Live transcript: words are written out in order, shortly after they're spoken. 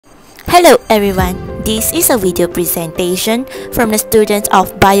Hello everyone, this is a video presentation from the students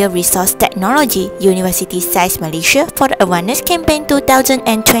of Bioresource Technology, University Science Malaysia for the Awareness Campaign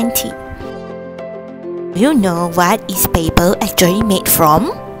 2020. You know what is paper actually made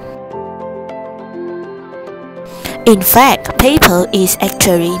from? In fact, paper is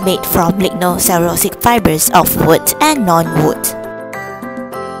actually made from lignocellulosic fibers of wood and non-wood.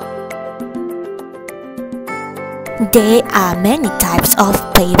 There are many types of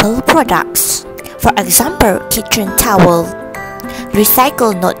paper products. For example, kitchen towel,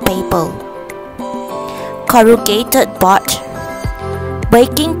 recycled notepaper, corrugated board,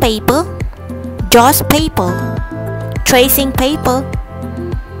 baking paper, joss paper, tracing paper,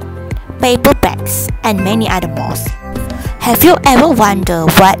 paper bags, and many other more. Have you ever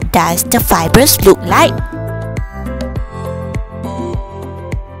wondered what does the fibers look like?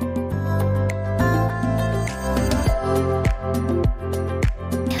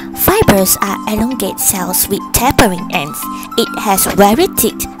 Fibers are elongate cells with tapering ends. It has very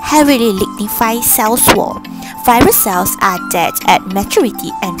thick, heavily lignified cell wall. Fiber cells are dead at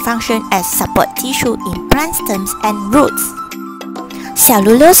maturity and function as support tissue in plant stems and roots.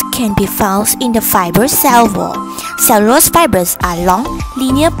 Cellulose can be found in the fiber cell wall. Cellulose fibers are long,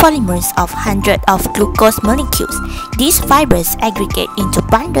 linear polymers of hundreds of glucose molecules. These fibers aggregate into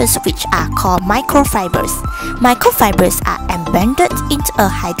bundles which are called microfibers. Microfibers are embedded into a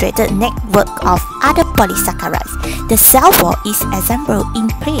hydrated network of other polysaccharides. The cell wall is assembled in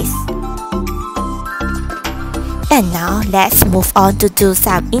place. And now let's move on to do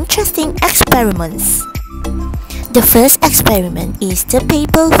some interesting experiments. The first experiment is the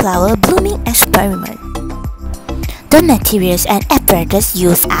paper flower blooming experiment. The materials and apparatus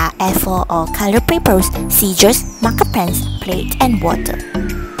used are A4 or color papers, scissors, marker pens, plate, and water.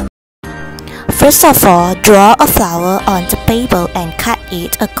 First of all, draw a flower on the paper and cut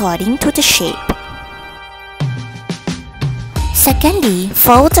it according to the shape. Secondly,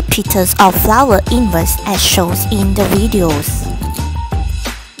 fold the petals of flower inwards as shown in the videos.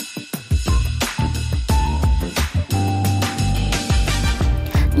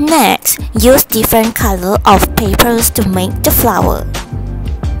 Next, use different color of papers to make the flower.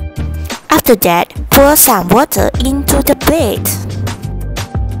 After that, pour some water into the plate.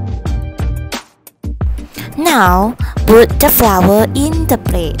 Now, put the flower in the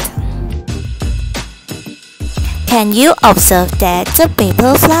plate. Can you observe that the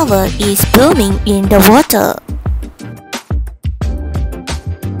paper flower is blooming in the water?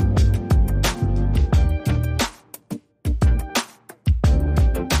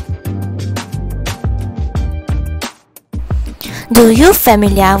 Do you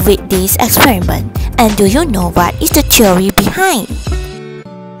familiar with this experiment, and do you know what is the theory behind?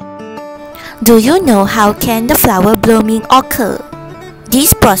 Do you know how can the flower blooming occur?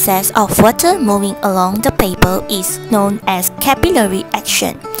 This process of water moving along the paper is known as capillary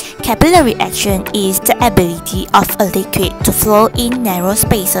action. Capillary action is the ability of a liquid to flow in narrow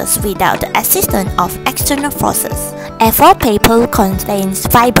spaces without the assistance of external forces. A4 paper contains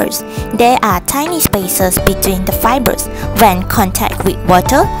fibers. There are tiny spaces between the fibers. When contact with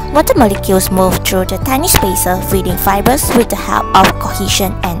water, water molecules move through the tiny spaces within fibers with the help of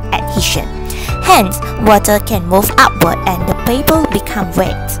cohesion and adhesion. Hence, water can move upward and the paper becomes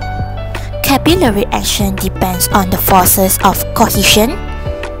wet. Capillary action depends on the forces of cohesion,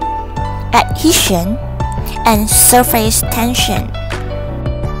 adhesion, and surface tension.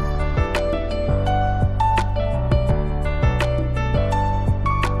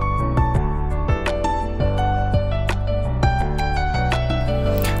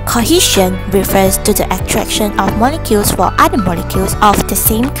 Cohesion refers to the attraction of molecules for other molecules of the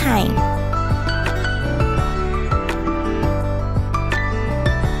same kind.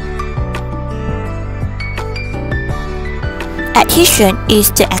 Adhesion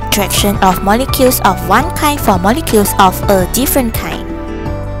is the attraction of molecules of one kind for molecules of a different kind.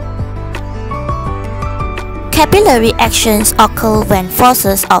 Capillary actions occur when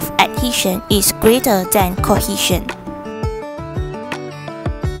forces of adhesion is greater than cohesion.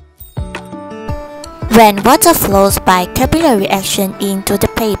 When water flows by capillary action into the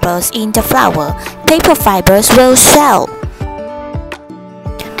papers in the flower, paper fibers will swell.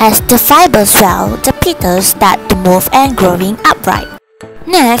 As the fibers swell, the petals start to move and growing upright.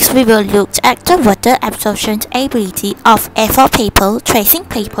 Next, we will look at the water absorption ability of A4 paper, tracing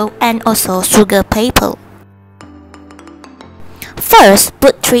paper, and also sugar paper. First,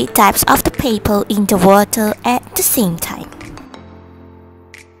 put 3 types of the paper in the water at the same time.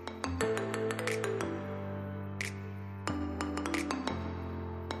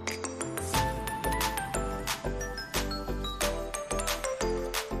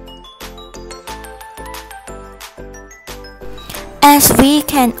 As we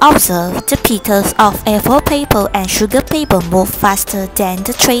can observe, the petals of A4 paper and sugar paper move faster than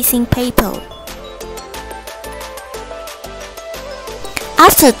the tracing paper.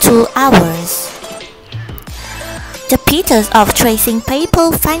 After 2 hours, the petals of tracing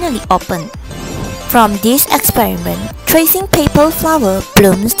paper finally open. From this experiment, tracing paper flower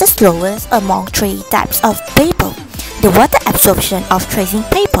blooms the slowest among 3 types of paper. The water absorption of tracing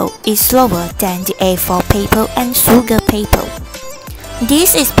paper is slower than the A4 paper and sugar paper.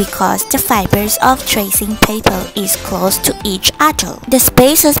 This is because the fibers of tracing paper is close to each other. The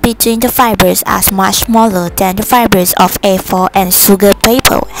spaces between the fibers are much smaller than the fibers of A4 and sugar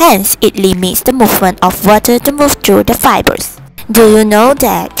paper, hence it limits the movement of water to move through the fibers. Do you know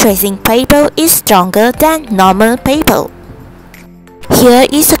that tracing paper is stronger than normal paper? Here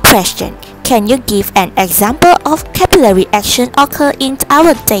is a question. Can you give an example of capillary action occur in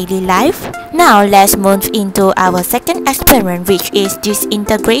our daily life? Now let's move into our second experiment, which is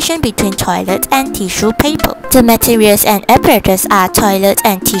disintegration between toilet and tissue paper. The materials and apparatus are toilet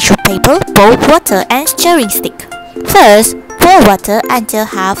and tissue paper, bowl, water and stirring stick. First, pour water until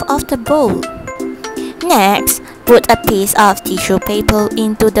half of the bowl. Next, put a piece of tissue paper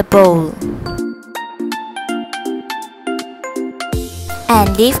into the bowl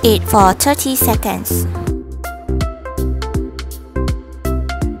and leave it for 30 seconds.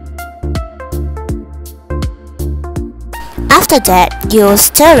 After that, use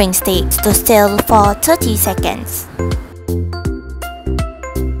stirring sticks to stir for 30 seconds.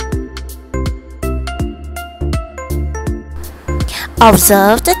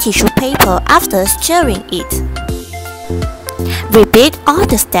 Observe the tissue paper after stirring it. Repeat all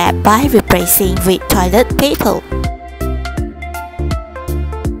the steps by replacing with toilet paper.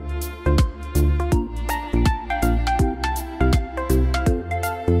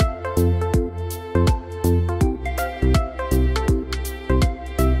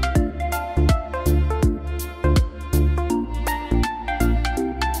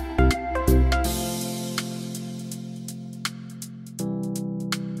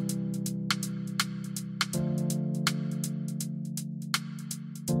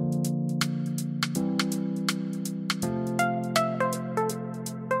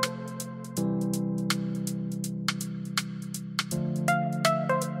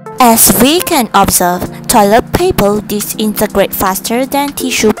 As we can observe, toilet paper disintegrates faster than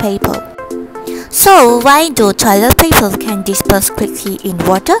tissue paper. So why do toilet paper can disperse quickly in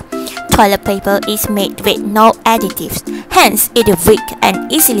water? Toilet paper is made with no additives, hence it is weak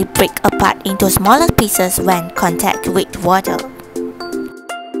and easily break apart into smaller pieces when contact with water.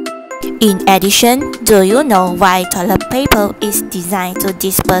 In addition, do you know why toilet paper is designed to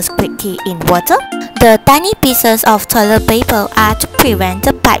disperse quickly in water? The tiny pieces of toilet paper are to prevent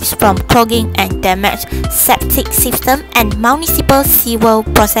the pipes from clogging and damage septic system and municipal sewer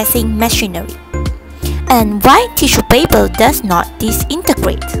processing machinery. And why tissue paper does not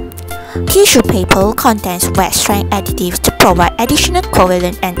disintegrate? Tissue paper contains wet-strength additives to provide additional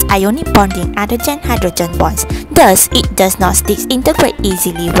covalent and ionic bonding other than hydrogen bonds, thus it does not disintegrate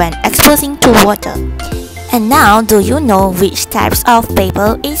easily when exposing to water. And now, do you know which types of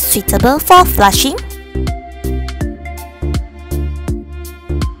paper is suitable for flushing?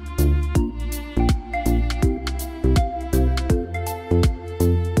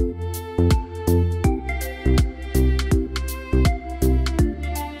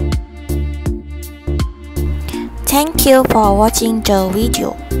 Thank you for watching the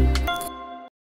video.